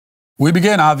We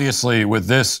begin, obviously, with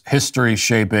this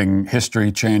history-shaping,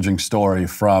 history-changing story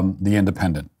from The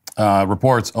Independent.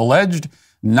 Reports alleged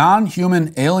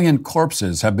non-human alien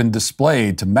corpses have been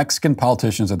displayed to Mexican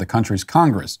politicians at the country's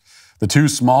Congress. The two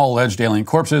small alleged alien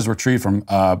corpses retrieved from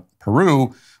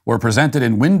Peru were presented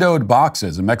in windowed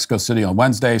boxes in Mexico City on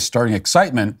Wednesday, starting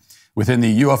excitement within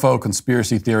the UFO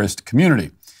conspiracy theorist community.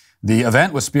 The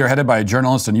event was spearheaded by a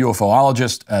journalist and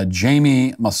UFOologist,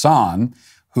 Jamie Masson,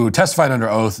 who testified under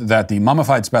oath that the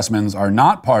mummified specimens are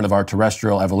not part of our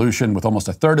terrestrial evolution, with almost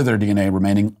a third of their DNA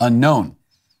remaining unknown,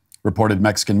 reported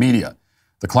Mexican media.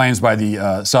 The claims by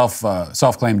the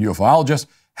self-claimed UFOologist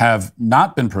have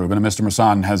not been proven, and Mr.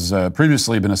 Masson has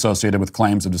previously been associated with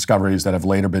claims of discoveries that have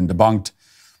later been debunked.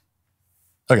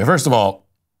 Okay, first of all,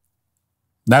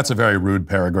 that's a very rude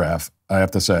paragraph, I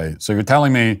have to say. So you're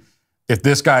telling me if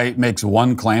this guy makes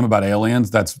one claim about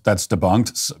aliens that's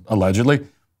debunked, allegedly,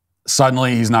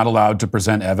 suddenly he's not allowed to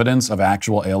present evidence of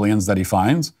actual aliens that he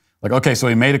finds? Like, okay, so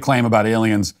he made a claim about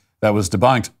aliens that was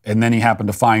debunked, and then he happened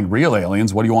to find real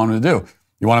aliens. What do you want him to do?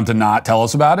 You want him to not tell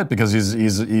us about it? Because he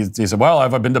said, well,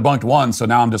 I've been debunked once, so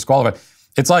now I'm disqualified.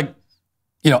 It's like,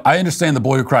 I understand the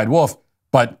boy who cried wolf,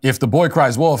 but if the boy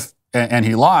cries wolf and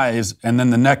he lies, and then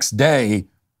the next day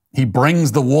he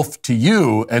brings the wolf to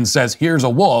you and says, here's a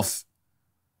wolf,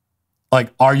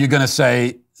 like, are you going to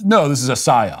say, no, this is a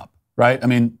psyop, right? I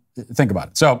mean, think about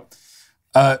it. So,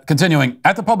 continuing,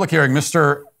 at the public hearing,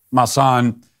 Mr.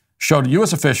 Masson showed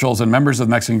U.S. officials and members of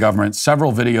the Mexican government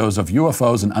several videos of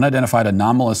UFOs and unidentified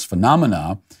anomalous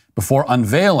phenomena before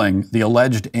unveiling the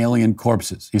alleged alien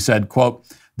corpses. He said, quote,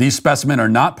 these specimens are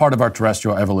not part of our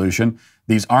terrestrial evolution.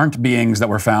 These aren't beings that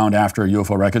were found after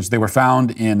UFO wreckage. They were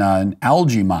found in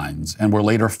algae mines and were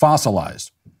later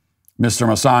fossilized. Mr.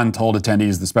 Masson told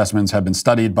attendees the specimens have been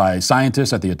studied by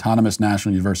scientists at the Autonomous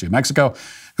National University of Mexico,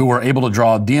 who were able to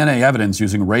draw DNA evidence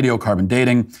using radiocarbon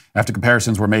dating. After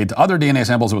comparisons were made to other DNA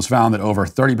samples, it was found that over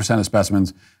 30% of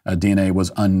specimens' DNA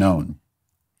was unknown.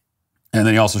 And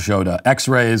then he also showed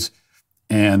X-rays,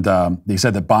 and he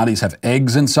said that bodies have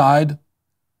eggs inside,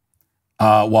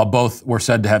 while both were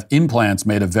said to have implants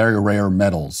made of very rare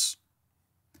metals.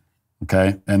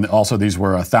 Okay, and also these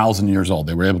were 1,000 years old.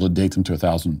 They were able to date them to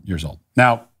 1,000 years old.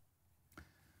 Now,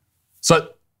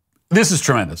 so this is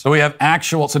tremendous. So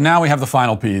now we have the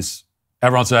final piece.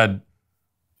 Everyone said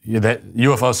that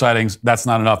UFO sightings, that's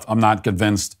not enough. I'm not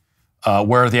convinced.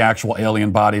 Where are the actual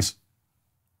alien bodies?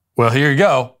 Well, here you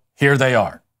go. Here they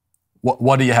are.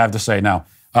 What do you have to say now?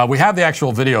 We have the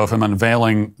actual video of him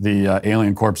unveiling the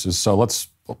alien corpses. So let's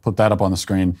put that up on the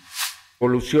screen.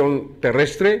 Evolución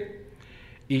terrestre.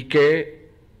 Y que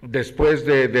después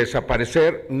de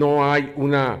desaparecer no hay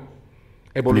una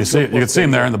evolución. You can see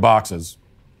him there in the boxes,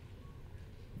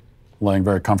 laying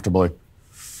very comfortably.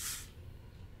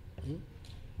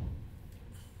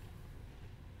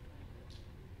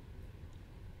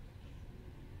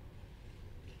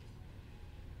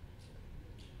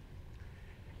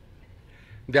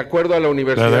 De acuerdo a la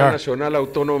Universidad Nacional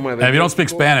Autónoma de If you don't speak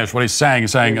Spanish, what he's saying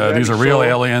these are real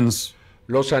aliens.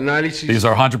 These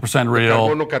are 100% real.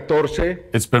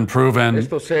 It's been proven.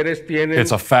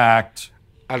 It's a fact.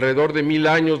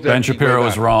 Ben Shapiro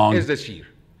is wrong.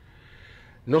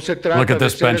 Look at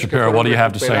this, Ben Shapiro. What do you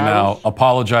have to say now?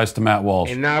 Apologize to Matt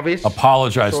Walsh.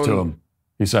 Apologize to him,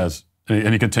 he says.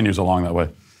 And he continues along that way.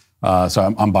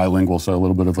 So I'm bilingual, so a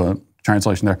little bit of a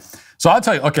translation there. So I'll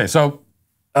tell you, okay, so,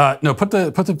 no, put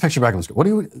the picture back on the screen. What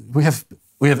do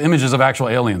we have images of actual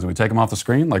aliens, and we take them off the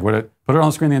screen? Like, put it on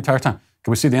the screen the entire time. Can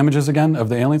we see the images again of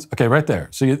the aliens? Okay, right there.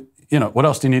 So, what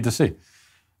else do you need to see?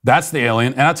 That's the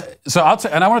alien. And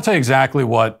I want to tell you exactly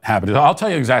what happened. I'll tell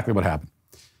you exactly what happened.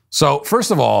 So, first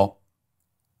of all,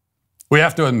 we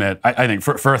have to admit, I think,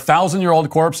 for 1,000-year-old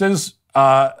corpses,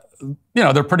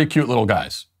 they're pretty cute little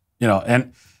guys.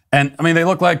 And I mean, they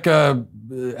look like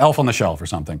Elf on the Shelf or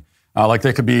something. Like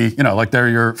they could be, like they're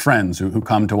your friends who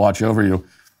come to watch over you.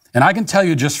 And I can tell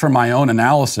you just from my own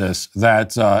analysis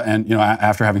that,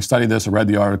 after having studied this, I read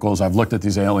the articles, I've looked at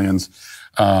these aliens,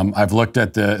 I've looked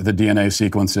at the DNA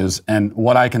sequences, and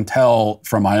what I can tell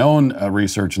from my own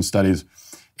research and studies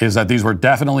is that these were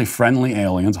definitely friendly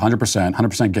aliens,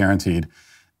 100% guaranteed.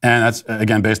 And that's,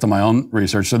 again, based on my own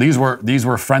research. So these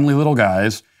were friendly little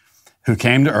guys who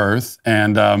came to Earth,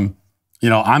 and,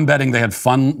 I'm betting they had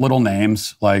fun little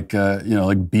names, like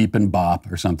Beep and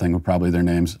Bop or something were probably their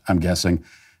names, I'm guessing.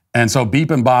 And so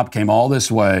Beep and Bop came all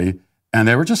this way, and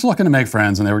they were just looking to make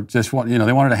friends, and they were just,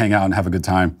 they wanted to hang out and have a good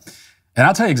time. And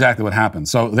I'll tell you exactly what happened.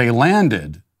 So they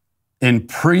landed in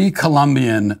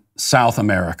pre-Columbian South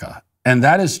America, and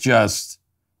that's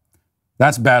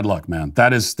That's bad luck, man.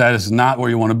 That is not where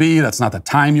you want to be. That's not the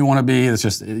time you want to be. It's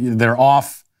just they're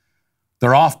off.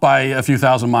 They're off by a few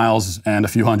thousand miles and a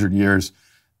few hundred years,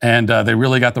 and they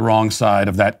really got the wrong side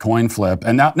of that coin flip.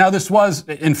 And now this was,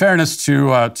 in fairness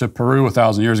to Peru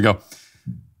 1,000 years ago,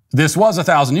 this was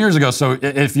 1,000 years ago. So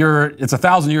if it's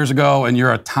 1,000 years ago and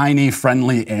you're a tiny,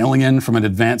 friendly alien from an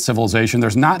advanced civilization,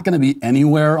 there's not going to be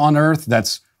anywhere on Earth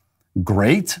that's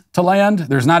great to land.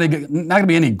 There's not going to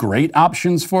be any great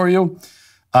options for you.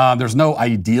 There's no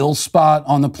ideal spot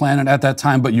on the planet at that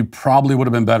time, but you probably would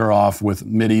have been better off with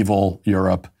medieval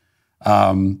Europe.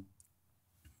 Medieval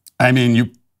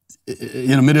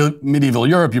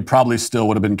Europe, you probably still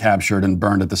would have been captured and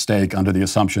burned at the stake under the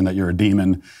assumption that you're a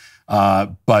demon.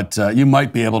 But you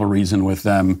might be able to reason with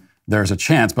them. There's a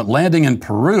chance. But landing in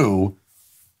Peru,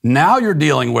 now you're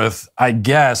dealing with, I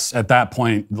guess, at that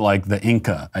point, like the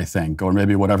Inca, I think, or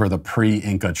maybe whatever the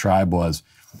pre-Inca tribe was.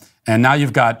 And now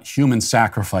you've got human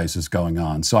sacrifices going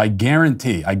on. So I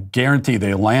guarantee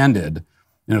they landed, and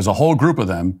there's a whole group of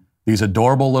them, these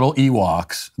adorable little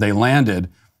Ewoks. They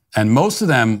landed, and most of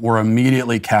them were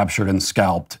immediately captured and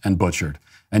scalped and butchered.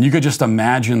 And you could just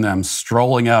imagine them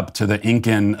strolling up to the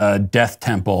Incan death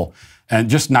temple and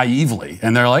just naively.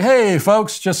 And they're like, hey,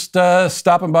 folks, just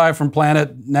stopping by from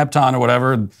planet Neptune or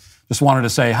whatever. Just wanted to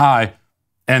say hi.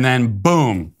 And then,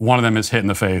 boom, one of them is hit in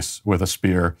the face with a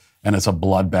spear, and it's a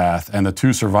bloodbath. And the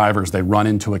two survivors, they run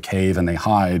into a cave and they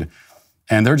hide.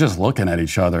 And they're just looking at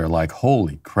each other like,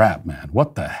 holy crap, man,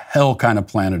 what the hell kind of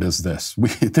planet is this?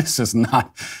 This is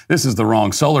the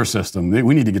wrong solar system.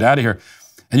 We need to get out of here.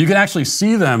 And you can actually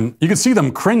see them,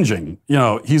 cringing. You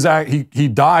know, he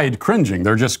died cringing.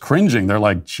 They're just cringing. They're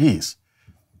like, geez,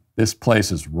 this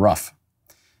place is rough.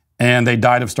 And they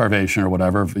died of starvation or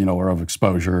whatever, or of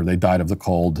exposure. They died of the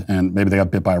cold, and maybe they got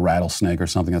bit by a rattlesnake or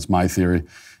something. That's my theory.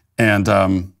 And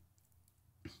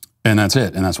that's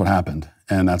it. And that's what happened.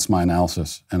 And that's my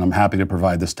analysis. And I'm happy to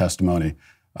provide this testimony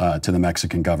to the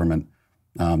Mexican government.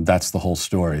 That's the whole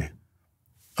story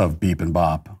of Beep and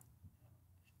Bop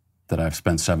that I've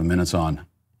spent 7 minutes on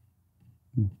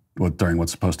during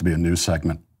what's supposed to be a news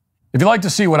segment. If you'd like to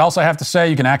see what else I have to say,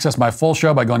 you can access my full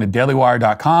show by going to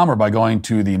dailywire.com or by going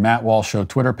to the Matt Walsh Show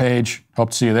Twitter page.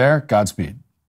 Hope to see you there. Godspeed.